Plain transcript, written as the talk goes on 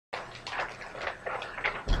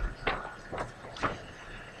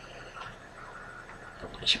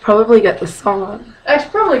Should probably get the song on. That's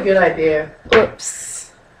probably a good idea.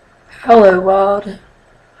 Oops. Hello, world.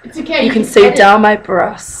 It's okay. You can see edit. down my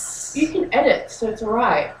breasts. You can edit, so it's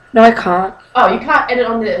alright. No, I can't. Oh, you can't edit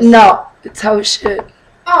on this? No, it's how it should.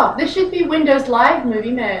 Oh, this should be Windows Live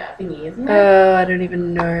movie thingy, isn't it? I don't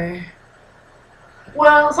even know.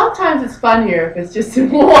 Well, sometimes it's funnier if it's just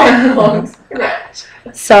one long stretch.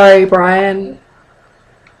 Sorry, Brian.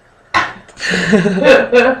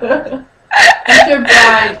 Mr.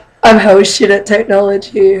 Brian. I'm hell shit at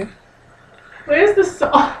technology. Where's the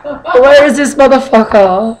song? Where is this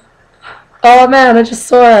motherfucker? Oh man, I just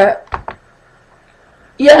saw it.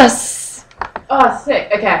 Yes! Oh, sick.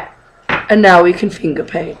 Okay. And now we can finger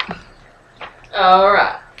paint.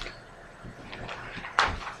 Alright.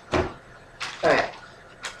 Alright.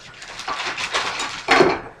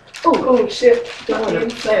 Oh shit. Don't want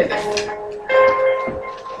to play this.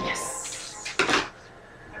 Yes.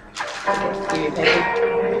 Do you take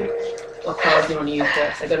what colors do you want to use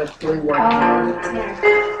first? I got a blue one.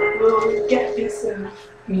 We'll get this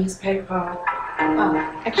newspaper. Oh,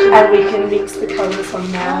 actually, And we can mix the colours on oh,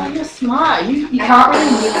 there. you're smart. You You can't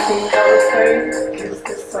really mix in colours though because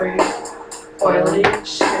they're so oily and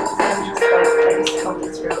shit. So I'm just like, these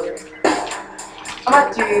colours really. I might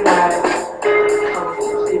do like colours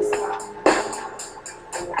like this.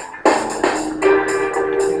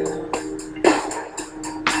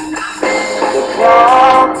 The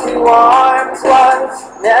call to arms was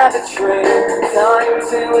never true. Time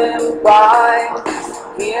to imbibe.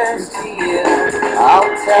 Here's to you.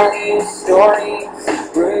 I'll tell you stories,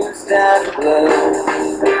 bruised and blue.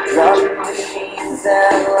 Drunk machines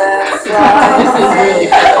and landslides. This is really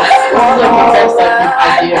cool. This is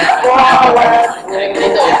like the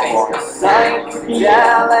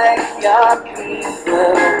Psychedelic yuppie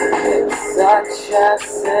blue. It's such a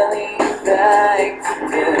silly thing to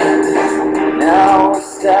do. Now we're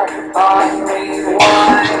stuck on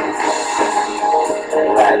rewind.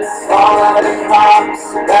 Let's follow the cops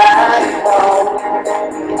back home.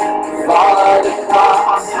 Follow the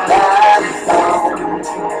cops back home.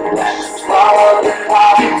 Let's follow the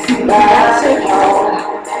cops back home.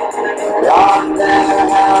 Rob their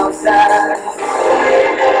houses.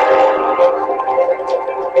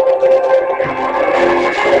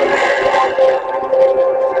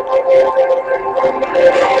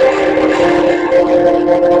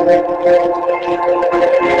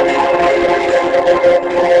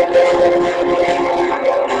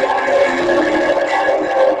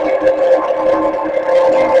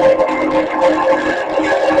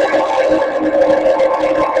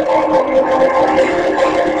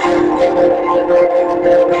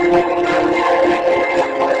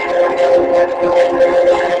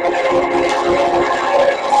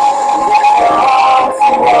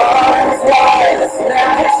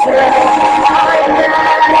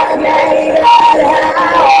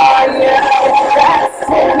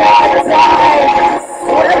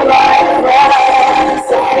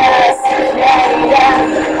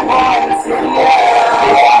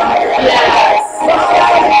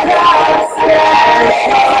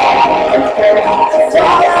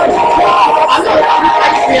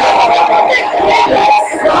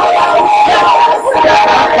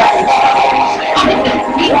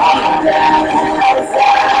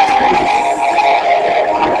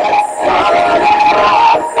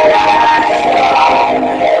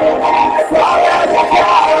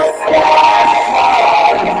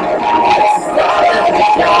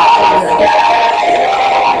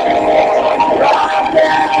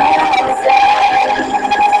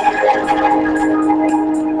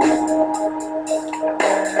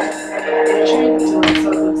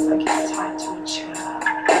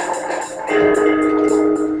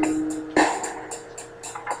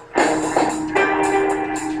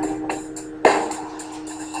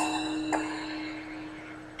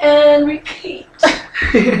 And repeat. So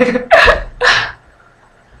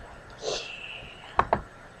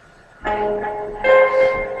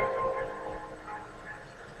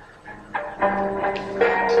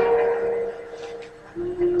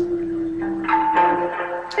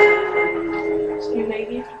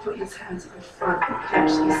maybe if you put his hands in front, you can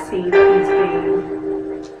actually see that he's being.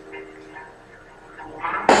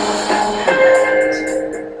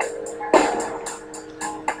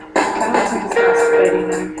 Kind of looks like he's got a sweaty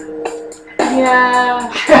now.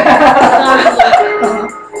 Yeah.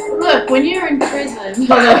 Look, when you're in prison.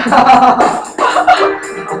 The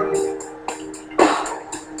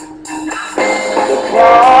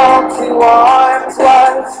call to arms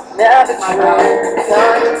was never true.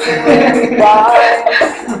 Time to imbibe.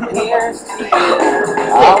 Here's to you.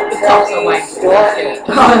 I'll tell tell so you like stories.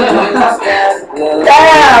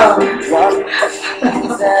 Damn! Drum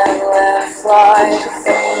machines and landslides.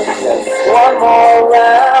 Just one more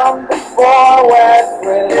round before we're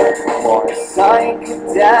through. More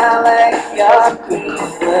psychedelic yucky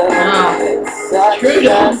flu. It's such a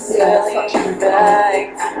silly thing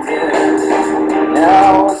to do.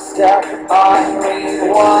 Now we're stuck on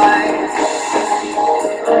rewind.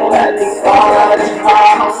 Let's follow the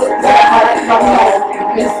cops back home.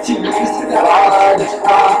 Follow the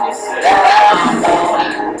cops back home.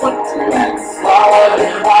 Let's follow the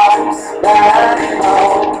cops back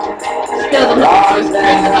home. Still the voice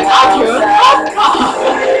friend like, I'm your podcast.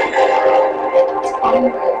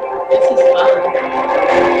 This is fun.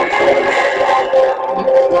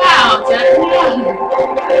 Wow, Jack.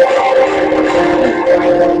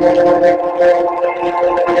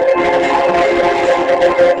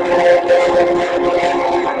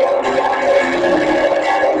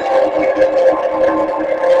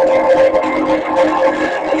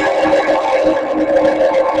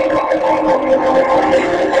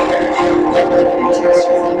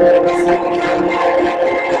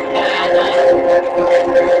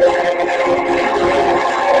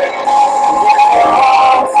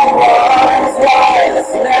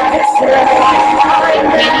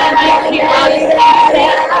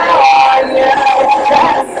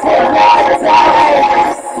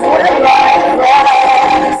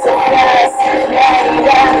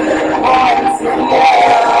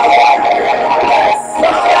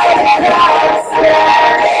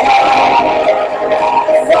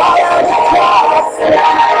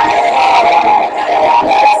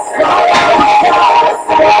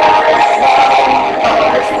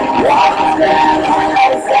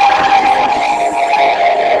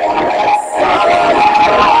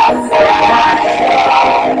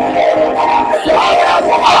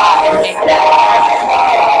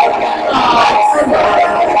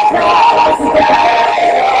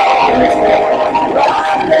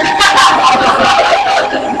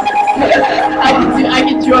 I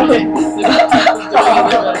can draw it.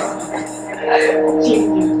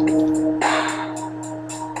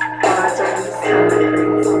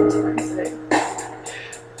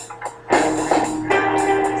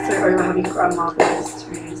 So over having grandma boys to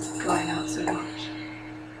going out so much.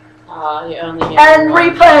 You're only young And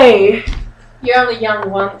once. replay! You're only young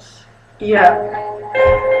once. Yeah.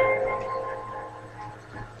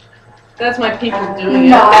 That's my people doing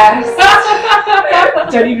Nice. it.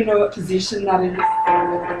 Don't even know what position that is.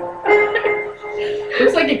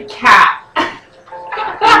 Looks like a cat.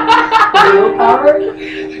 Wheelbarrow.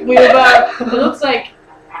 It looks like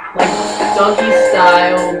doggy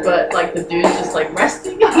style, but like the dude's just like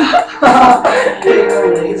resting.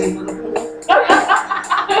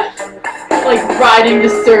 Like riding the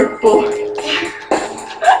surfboard.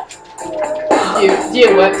 Do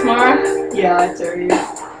you work tomorrow? Yeah, I do.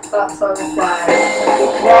 That's so fun.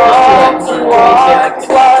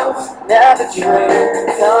 Never true.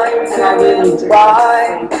 Time to move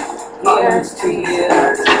by. Here's to you.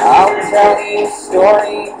 I'll tell you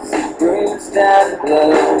stories, bruised and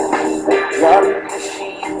blue. Drum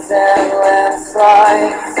machines and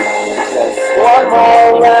landslides. Just one more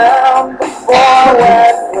round before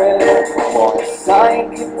we're through. More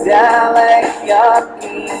psychedelic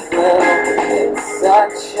yucky flu. It's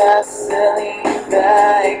such a silly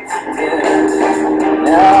thing to do.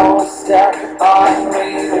 Now we're stuck on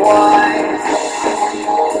rewind.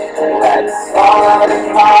 Let's follow the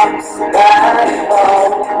cops back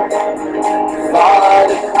home. Follow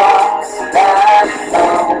the cops back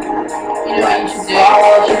home. You know what you should do? You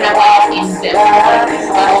should have like an in-depth like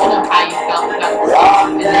discussion of how you felt about the song,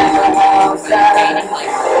 and then painting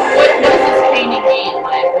like, what does this painting mean?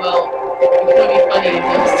 Like, well, it's gonna be funny if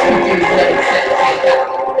those two dudes had said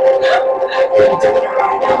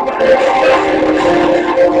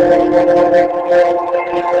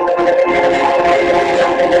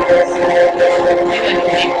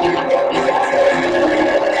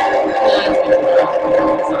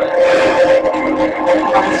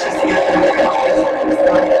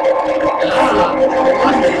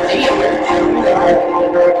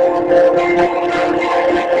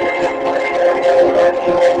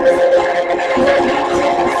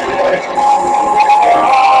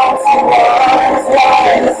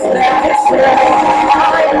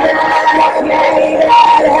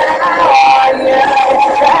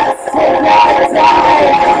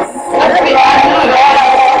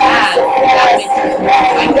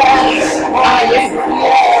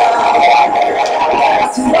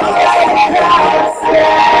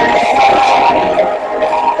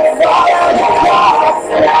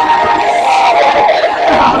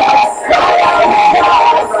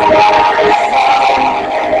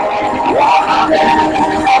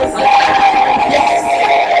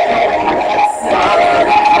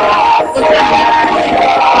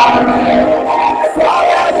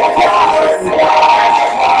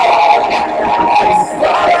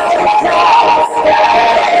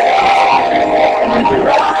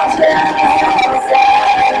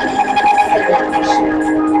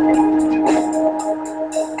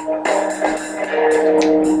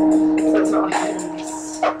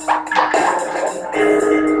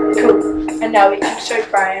And now we can show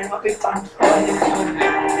Brian what we've done for him.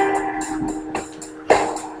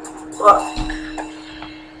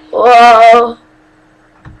 Whoa.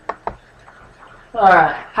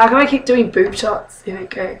 Alright. How can I keep doing boob shots? Here we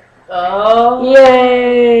go. Oh.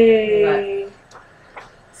 Yay! Right.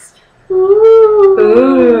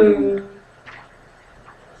 Ooh.